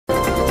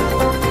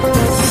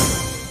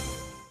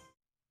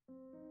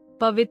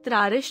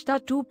Pavitra Rishta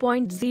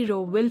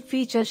 2.0 will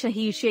feature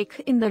Shaheer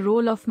Sheikh in the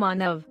role of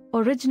Manav,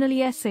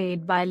 originally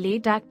essayed by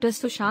late actor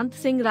Sushant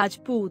Singh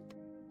Rajput.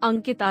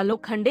 Ankita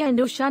Lokhande and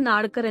Usha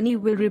Nadkarni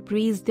will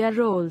reprise their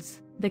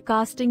roles, the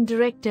casting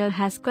director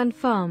has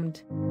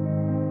confirmed.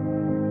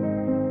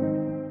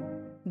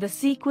 The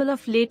sequel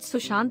of late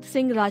Sushant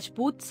Singh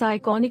Rajput's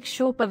iconic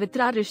show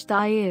Pavitra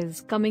Rishta is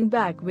coming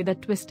back with a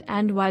twist,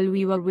 and while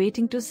we were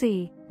waiting to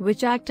see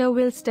which actor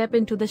will step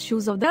into the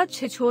shoes of the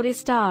Chichore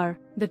star,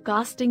 the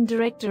casting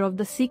director of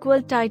the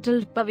sequel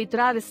titled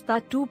Pavitra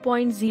Rishta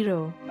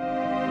 2.0,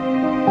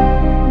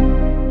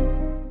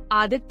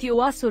 Aditya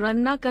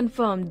Suranna,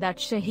 confirmed that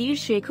Shaheer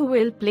Sheikh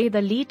will play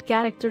the lead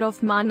character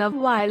of Manav,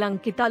 while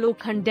Ankita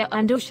Lokhande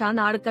and Usha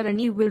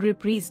Nadkarni will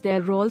reprise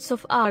their roles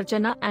of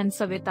Archana and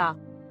Savita.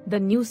 The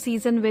new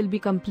season will be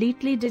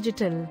completely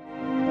digital.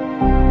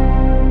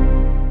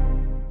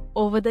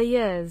 Over the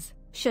years,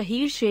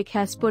 Shaheer Sheikh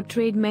has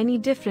portrayed many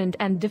different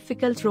and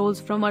difficult roles,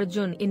 from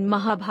Arjun in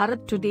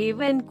Mahabharat to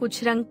Dev in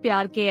Kuch Rang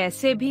Pyar Ke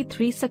Aise Bhi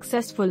 3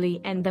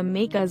 successfully, and the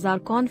makers are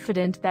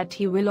confident that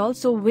he will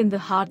also win the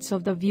hearts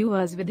of the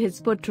viewers with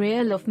his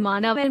portrayal of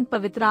Manav in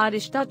Pavitra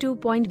Rishta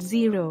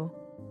 2.0.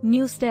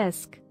 News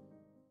Desk.